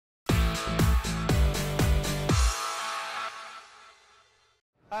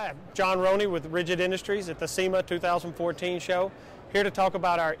Hi, I'm John Roney with Rigid Industries at the SEMA 2014 show, here to talk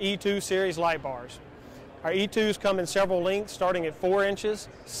about our E2 series light bars. Our E2s come in several lengths starting at 4 inches,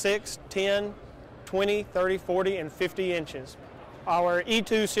 6, 10, 20, 30, 40, and 50 inches. Our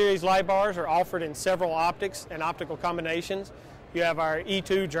E2 series light bars are offered in several optics and optical combinations. You have our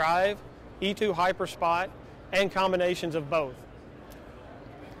E2 Drive, E2 Hyper Spot, and combinations of both.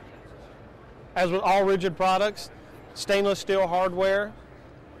 As with all rigid products, stainless steel hardware,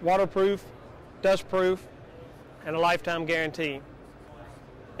 waterproof, dustproof, and a lifetime guarantee.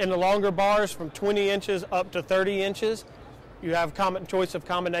 In the longer bars from 20 inches up to 30 inches, you have choice of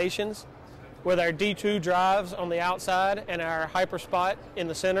combinations with our D2 drives on the outside and our Hyper Spot in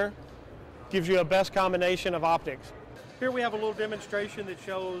the center. Gives you a best combination of optics. Here we have a little demonstration that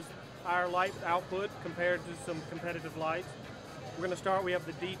shows our light output compared to some competitive lights. We're going to start, we have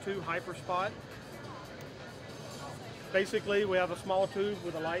the D2 Hyper Spot. Basically, we have a small tube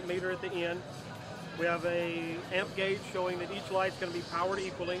with a light meter at the end. We have a amp gauge showing that each light's going to be powered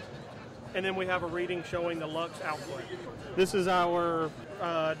equally. And then we have a reading showing the lux output. This is our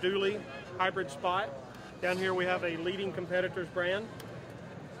dually hybrid spot. Down here we have a leading competitor's brand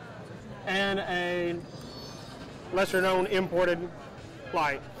and a lesser known imported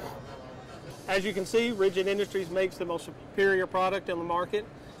light. As you can see, Rigid Industries makes the most superior product on the market,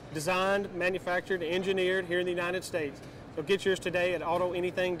 designed, manufactured, and engineered here in the United States. So get yours today at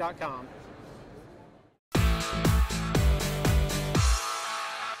AutoAnything.com.